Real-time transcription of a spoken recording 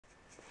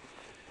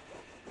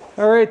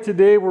All right,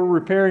 today we're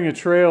repairing a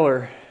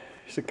trailer.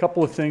 There's a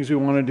couple of things we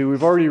want to do.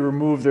 We've already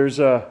removed,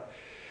 I'll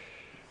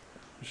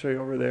show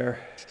you over there.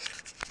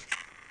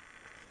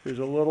 There's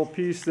a little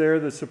piece there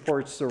that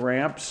supports the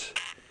ramps.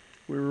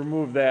 We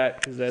removed that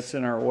because that's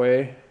in our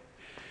way.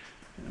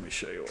 Let me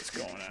show you what's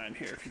going on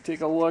here. If you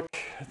take a look,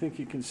 I think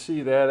you can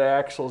see that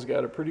axle's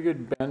got a pretty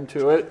good bend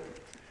to it.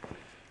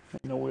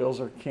 And the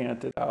wheels are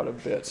canted out a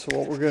bit. So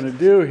what we're going to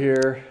do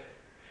here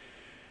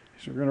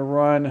is we're going to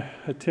run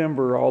a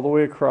timber all the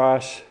way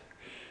across,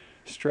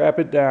 strap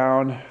it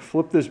down,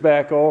 flip this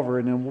back over,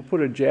 and then we'll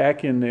put a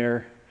jack in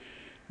there,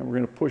 and we're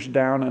going to push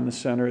down on the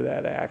center of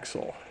that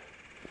axle.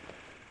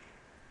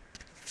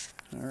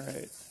 All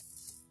right.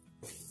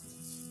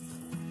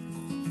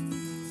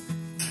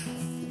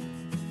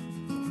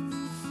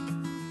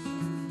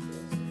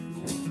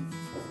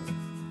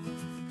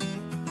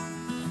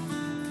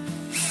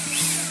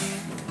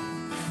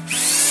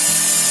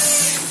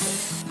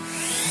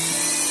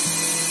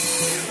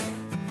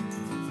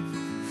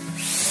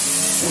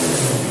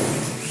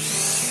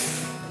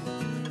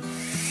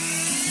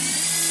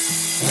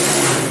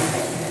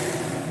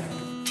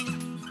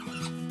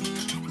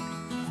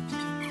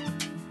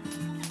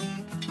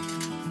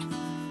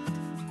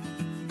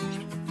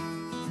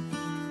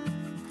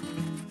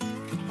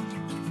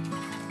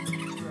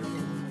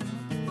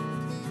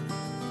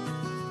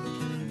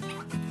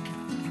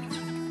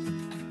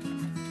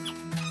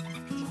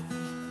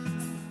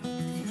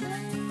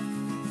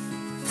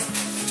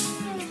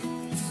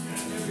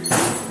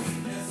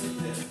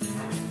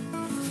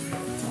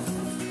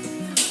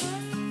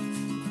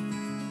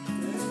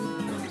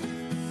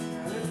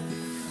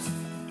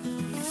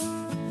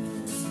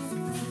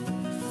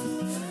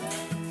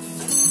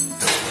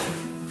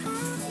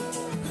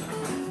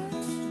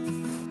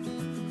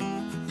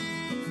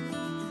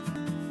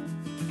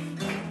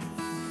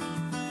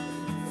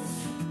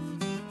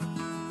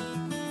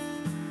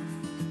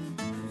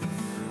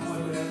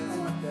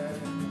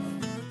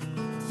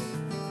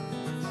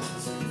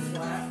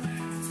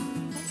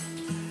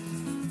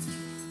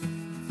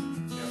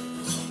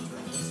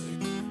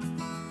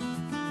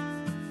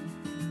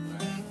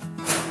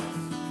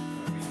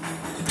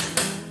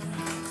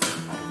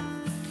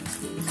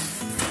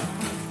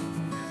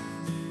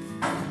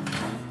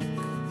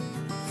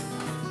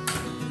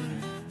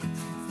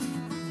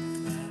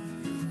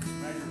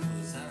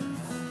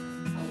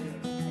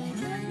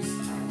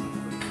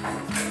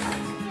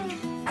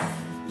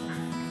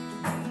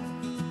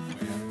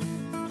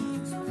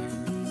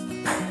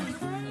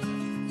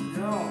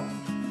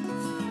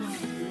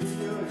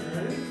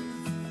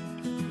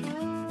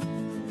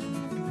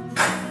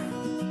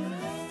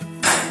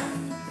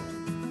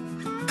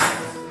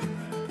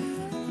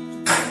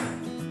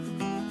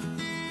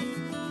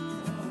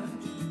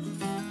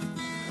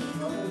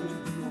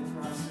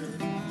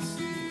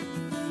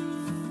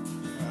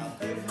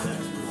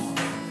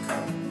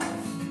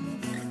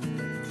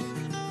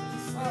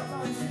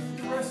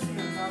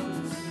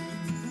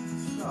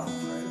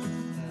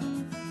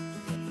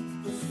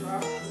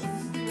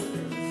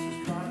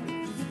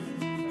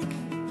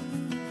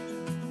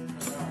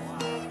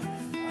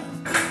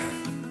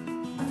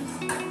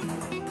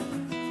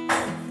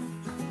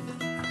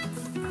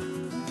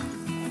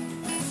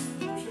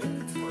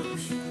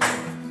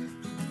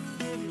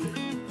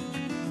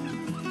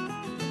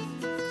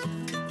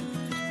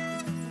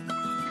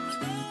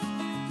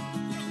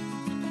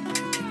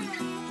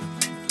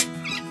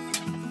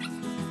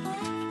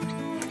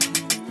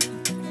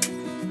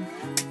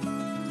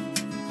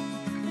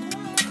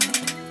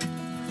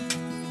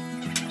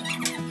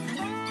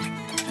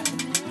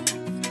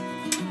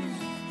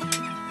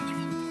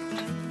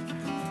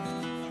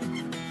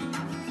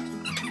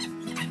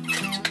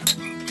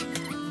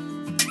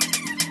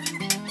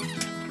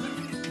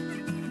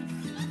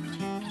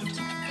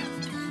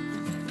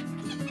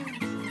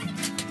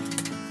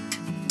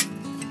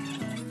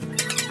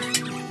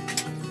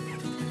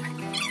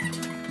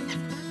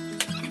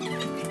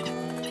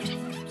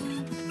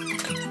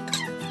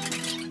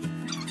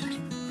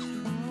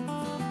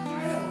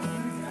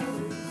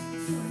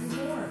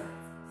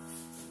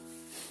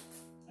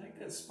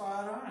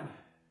 Spot on.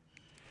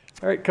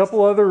 All right,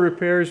 couple other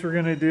repairs we're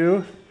going to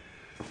do.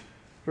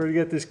 We've already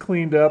got this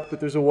cleaned up, but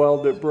there's a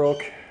weld that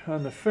broke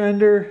on the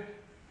fender.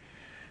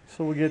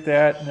 So we'll get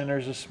that, and then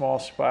there's a small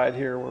spot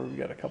here where we've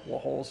got a couple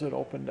of holes that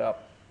opened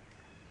up.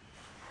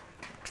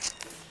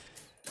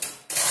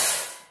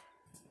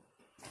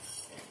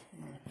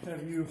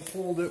 Have you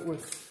hold it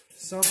with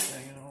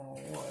something, I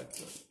don't know what,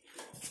 but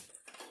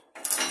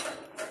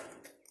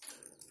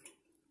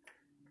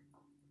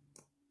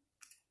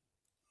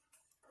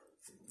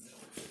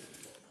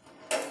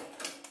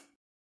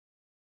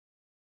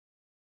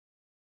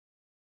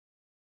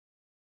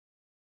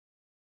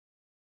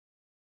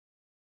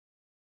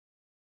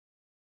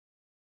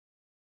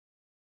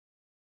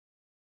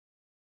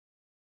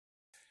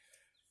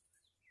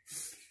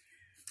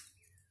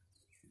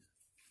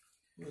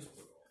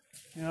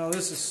you know,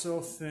 this is so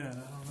thin, I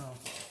don't know.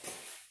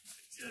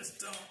 I just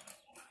don't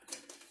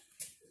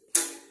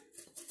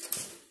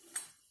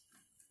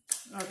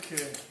know.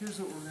 Okay, here's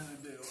what we're gonna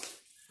do.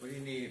 What do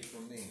you need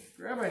from me?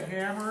 Grab a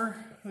hammer,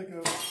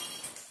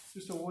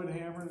 just a wood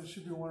hammer. There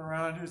should be one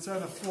around here. It's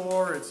on the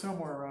floor. It's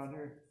somewhere around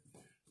here.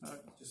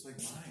 Just like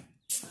mine.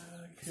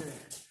 Okay.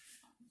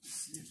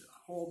 Just need to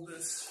hold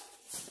this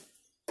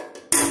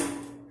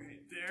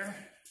right there.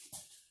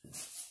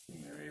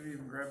 Maybe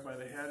even grab by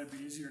the head. It'd be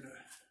easier to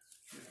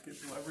get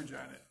leverage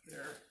on it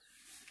there.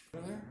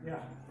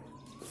 Yeah.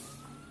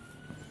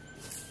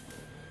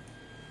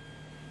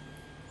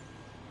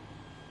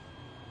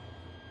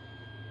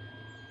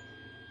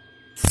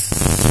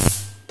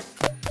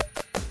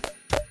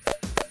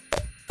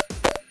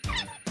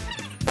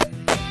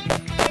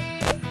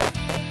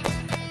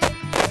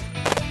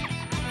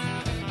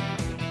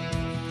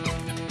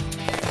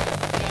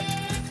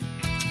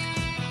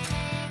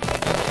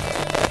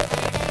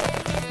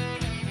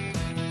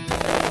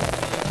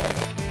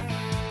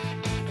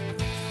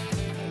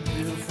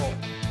 Beautiful.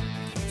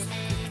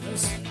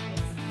 This.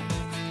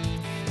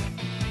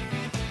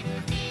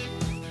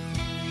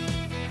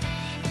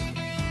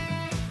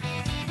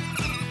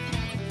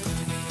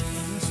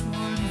 This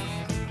one,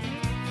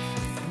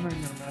 I'm not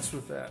gonna mess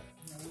with that.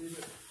 I'm gonna leave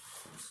it.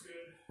 Looks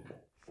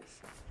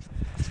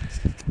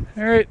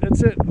good. All right,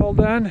 that's it. All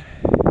done.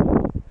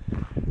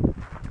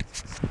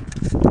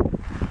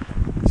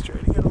 Let's try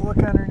to get a look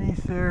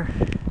underneath there.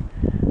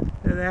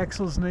 That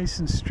axle's nice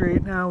and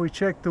straight now. We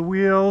checked the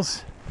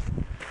wheels.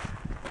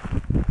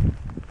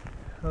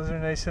 Those are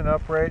nice and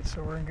upright,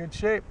 so we're in good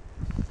shape.